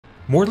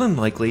More than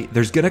likely,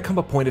 there's gonna come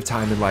a point of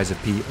time in Lies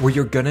of P where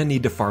you're gonna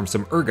need to farm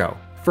some Ergo.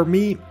 For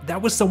me, that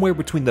was somewhere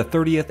between the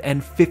 30th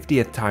and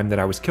 50th time that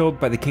I was killed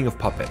by the King of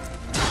Puppets.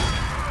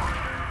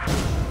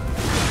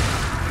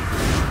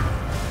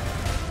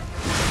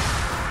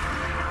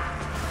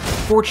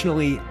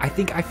 Fortunately, I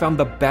think I found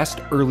the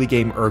best early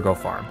game Ergo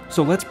farm,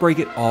 so let's break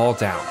it all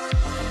down.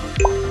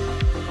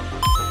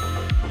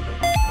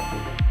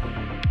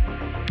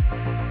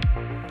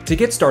 To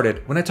get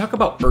started, when I talk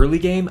about early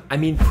game, I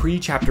mean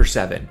pre-Chapter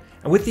 7,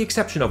 and with the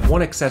exception of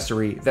one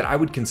accessory that I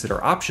would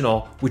consider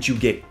optional, which you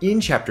get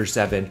in Chapter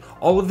 7,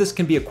 all of this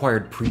can be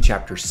acquired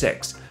pre-Chapter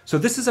 6. So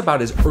this is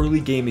about as early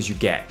game as you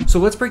get. So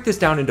let's break this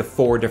down into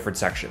 4 different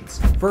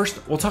sections.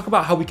 First, we'll talk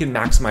about how we can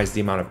maximize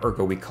the amount of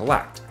Ergo we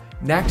collect.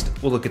 Next,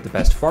 we'll look at the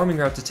best farming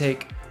route to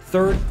take.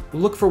 Third,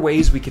 we'll look for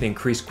ways we can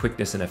increase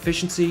quickness and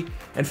efficiency.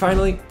 And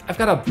finally, I've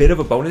got a bit of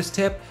a bonus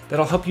tip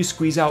that'll help you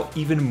squeeze out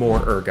even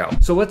more Ergo.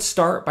 So let's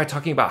start by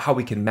talking about how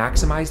we can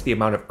maximize the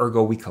amount of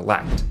Ergo we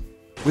collect.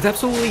 With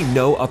absolutely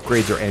no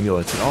upgrades or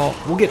amulets at all,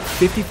 we'll get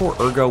 54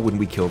 Ergo when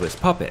we kill this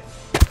puppet.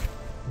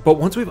 But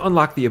once we've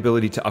unlocked the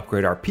ability to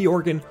upgrade our P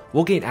organ,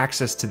 we'll gain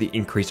access to the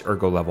Increase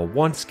Ergo Level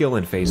 1 skill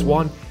in Phase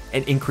 1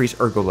 and Increase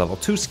Ergo Level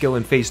 2 skill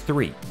in Phase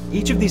 3.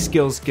 Each of these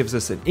skills gives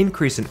us an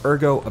increase in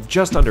Ergo of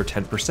just under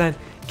 10%,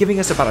 giving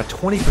us about a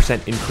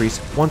 20% increase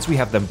once we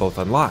have them both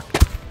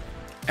unlocked.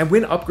 And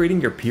when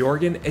upgrading your P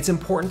organ, it's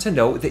important to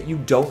note that you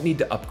don't need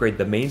to upgrade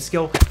the main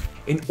skill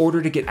in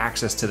order to get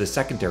access to the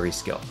secondary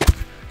skill.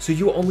 So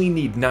you only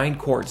need 9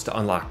 quartz to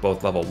unlock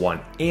both level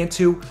 1 and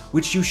 2,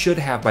 which you should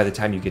have by the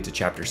time you get to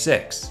Chapter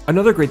 6.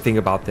 Another great thing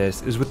about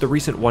this is with the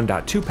recent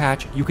 1.2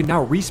 patch, you can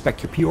now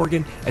respec your P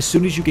organ as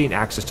soon as you gain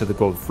access to the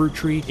gold fruit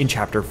tree in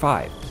Chapter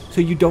 5. So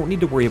you don't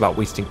need to worry about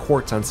wasting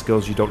quartz on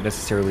skills you don't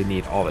necessarily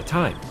need all the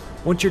time.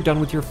 Once you're done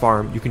with your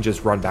farm, you can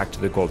just run back to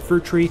the gold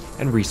fruit tree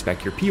and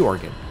respec your P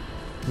organ.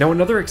 Now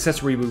another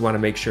accessory we want to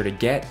make sure to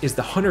get is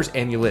the Hunter's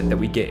Amulet that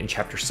we get in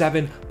Chapter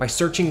 7 by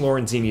searching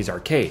Lorenzini's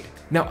arcade.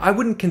 Now I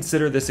wouldn't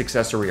consider this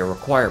accessory a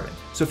requirement,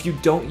 so if you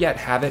don't yet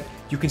have it,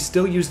 you can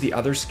still use the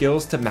other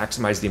skills to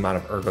maximize the amount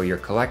of Ergo you're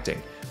collecting.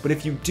 But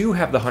if you do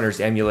have the Hunter's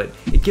Amulet,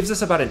 it gives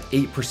us about an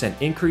 8%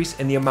 increase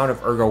in the amount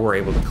of Ergo we're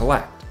able to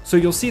collect. So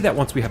you'll see that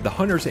once we have the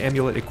Hunter's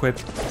Amulet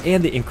equipped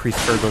and the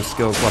increased Ergo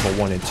skills level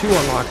 1 and 2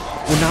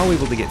 unlocked, we're now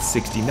able to get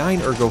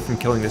 69 Ergo from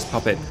killing this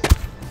puppet,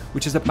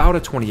 which is about a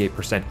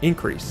 28%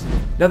 increase.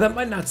 Now that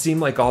might not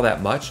seem like all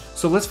that much,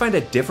 so let's find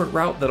a different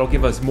route that'll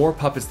give us more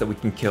puppets that we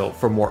can kill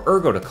for more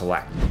Ergo to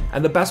collect.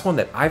 And the best one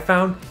that I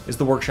found is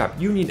the Workshop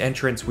Union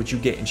entrance, which you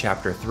get in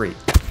Chapter 3.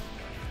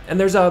 And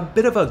there's a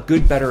bit of a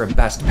good, better, and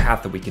best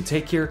path that we can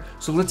take here,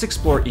 so let's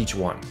explore each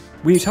one.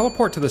 When you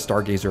teleport to the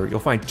Stargazer, you'll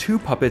find 2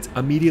 puppets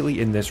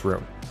immediately in this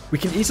room. We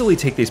can easily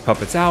take these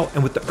puppets out,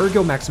 and with the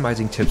Ergo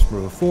maximizing tips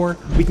from before,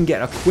 we can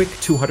get a quick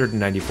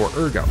 294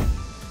 Ergo.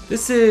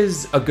 This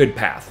is a good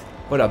path,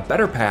 but a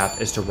better path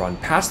is to run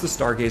past the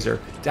Stargazer,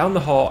 down the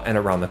hall, and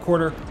around the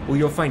corner, where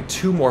you'll find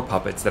 2 more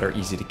puppets that are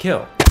easy to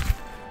kill.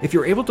 If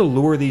you're able to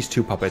lure these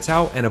 2 puppets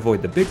out and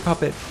avoid the big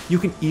puppet, you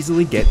can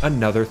easily get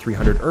another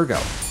 300 Ergo.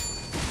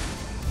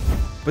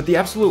 But the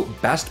absolute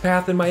best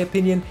path, in my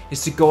opinion,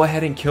 is to go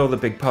ahead and kill the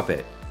big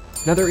puppet.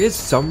 Now there is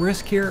some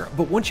risk here,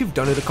 but once you've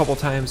done it a couple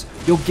times,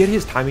 you'll get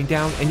his timing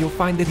down and you'll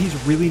find that he's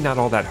really not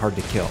all that hard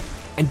to kill.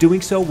 And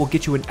doing so will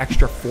get you an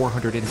extra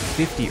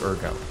 450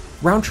 Ergo.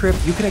 Round trip,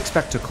 you can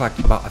expect to collect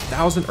about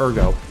 1,000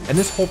 Ergo, and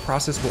this whole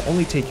process will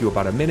only take you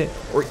about a minute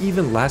or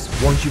even less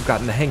once you've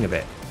gotten the hang of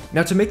it.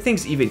 Now to make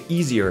things even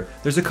easier,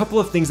 there's a couple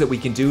of things that we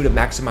can do to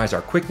maximize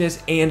our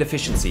quickness and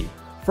efficiency.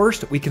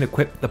 First, we can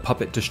equip the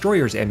Puppet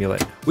Destroyer's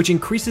Amulet, which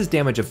increases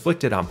damage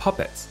inflicted on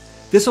puppets.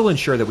 This will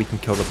ensure that we can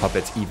kill the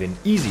puppets even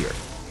easier.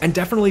 And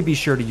definitely be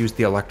sure to use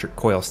the Electric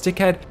Coil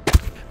Stickhead,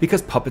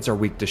 because puppets are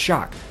weak to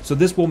shock, so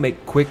this will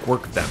make quick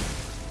work of them.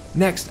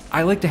 Next,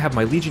 I like to have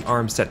my Legion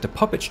arm set to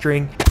Puppet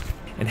String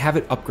and have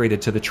it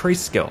upgraded to the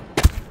Trace skill.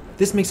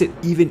 This makes it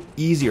even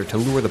easier to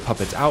lure the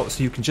puppets out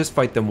so you can just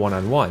fight them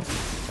one-on-one.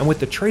 And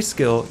with the Trace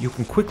skill, you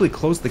can quickly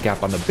close the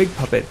gap on the big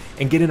puppet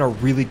and get in a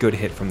really good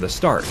hit from the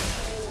start.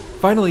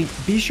 Finally,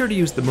 be sure to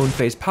use the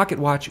Moonphase Pocket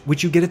Watch,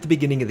 which you get at the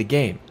beginning of the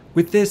game.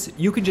 With this,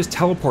 you can just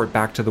teleport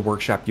back to the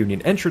Workshop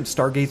Union entrance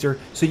Stargazer,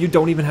 so you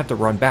don't even have to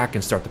run back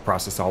and start the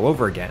process all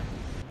over again.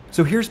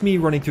 So here's me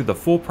running through the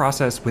full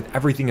process with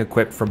everything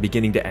equipped from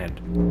beginning to end.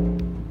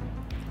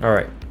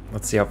 Alright,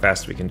 let's see how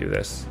fast we can do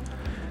this.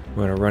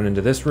 We're going to run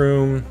into this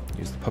room,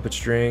 use the puppet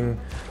string,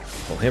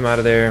 pull him out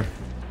of there.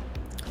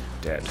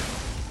 Dead.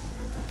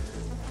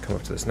 Come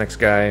up to this next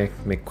guy,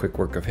 make quick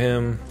work of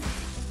him.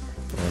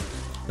 Well,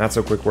 not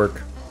so quick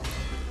work.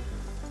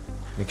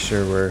 Make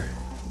sure we're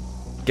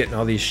getting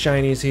all these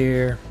shinies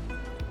here.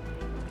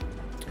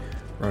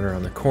 Run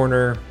around the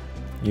corner.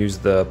 Use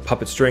the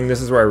puppet string.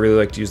 This is where I really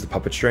like to use the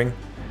puppet string,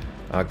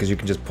 because you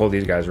can just pull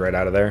these guys right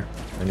out of there,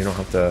 and you don't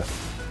have to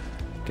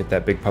get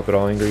that big puppet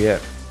all angry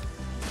yet.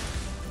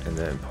 And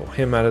then pull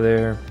him out of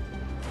there.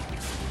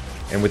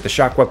 And with the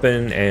shock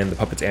weapon and the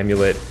puppet's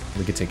amulet,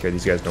 we can take care of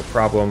these guys no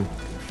problem.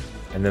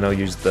 And then I'll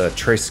use the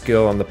trace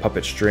skill on the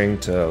puppet string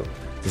to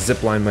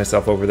zip line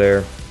myself over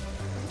there.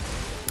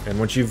 And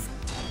once you've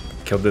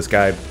killed this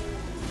guy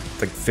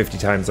like 50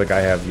 times like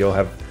I have, you'll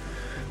have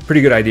a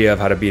pretty good idea of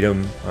how to beat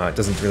him. It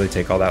doesn't really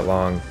take all that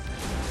long.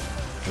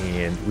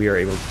 And we are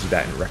able to do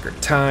that in record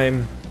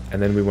time.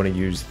 And then we want to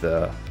use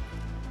the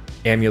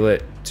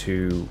amulet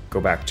to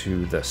go back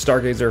to the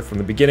Stargazer from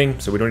the beginning,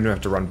 so we don't even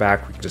have to run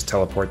back. We can just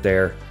teleport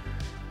there,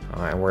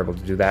 and we're able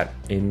to do that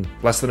in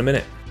less than a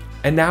minute.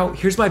 And now,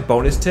 here's my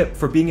bonus tip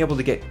for being able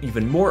to get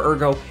even more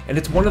Ergo, and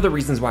it's one of the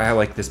reasons why I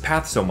like this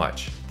path so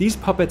much. These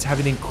puppets have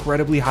an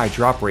incredibly high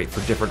drop rate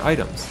for different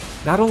items.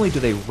 Not only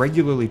do they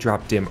regularly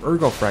drop dim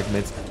Ergo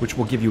fragments, which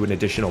will give you an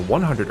additional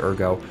 100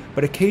 Ergo,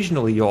 but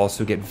occasionally you'll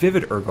also get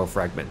vivid Ergo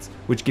fragments,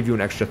 which give you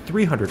an extra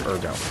 300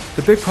 Ergo.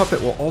 The big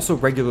puppet will also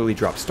regularly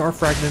drop star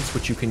fragments,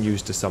 which you can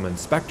use to summon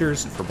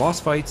specters for boss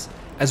fights,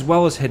 as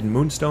well as hidden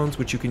moonstones,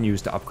 which you can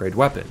use to upgrade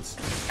weapons.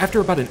 After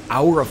about an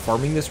hour of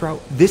farming this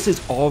route, this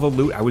is all the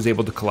loot I was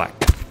able to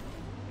collect.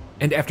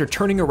 And after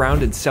turning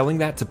around and selling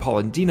that to Paul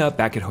and Dina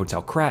back at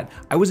Hotel Krat,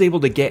 I was able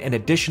to get an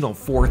additional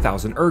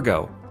 4,000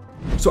 Ergo.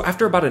 So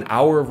after about an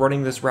hour of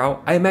running this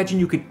route, I imagine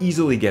you could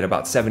easily get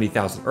about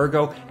 70,000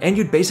 Ergo, and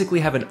you'd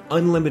basically have an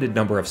unlimited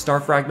number of star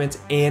fragments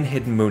and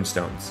hidden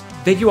moonstones.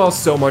 Thank you all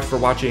so much for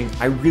watching,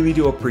 I really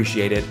do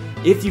appreciate it.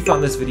 If you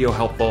found this video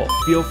helpful,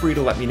 feel free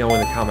to let me know in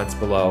the comments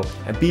below,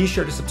 and be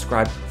sure to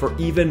subscribe for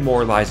even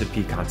more Lies of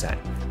P content.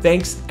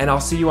 Thanks, and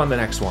I'll see you on the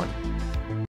next one.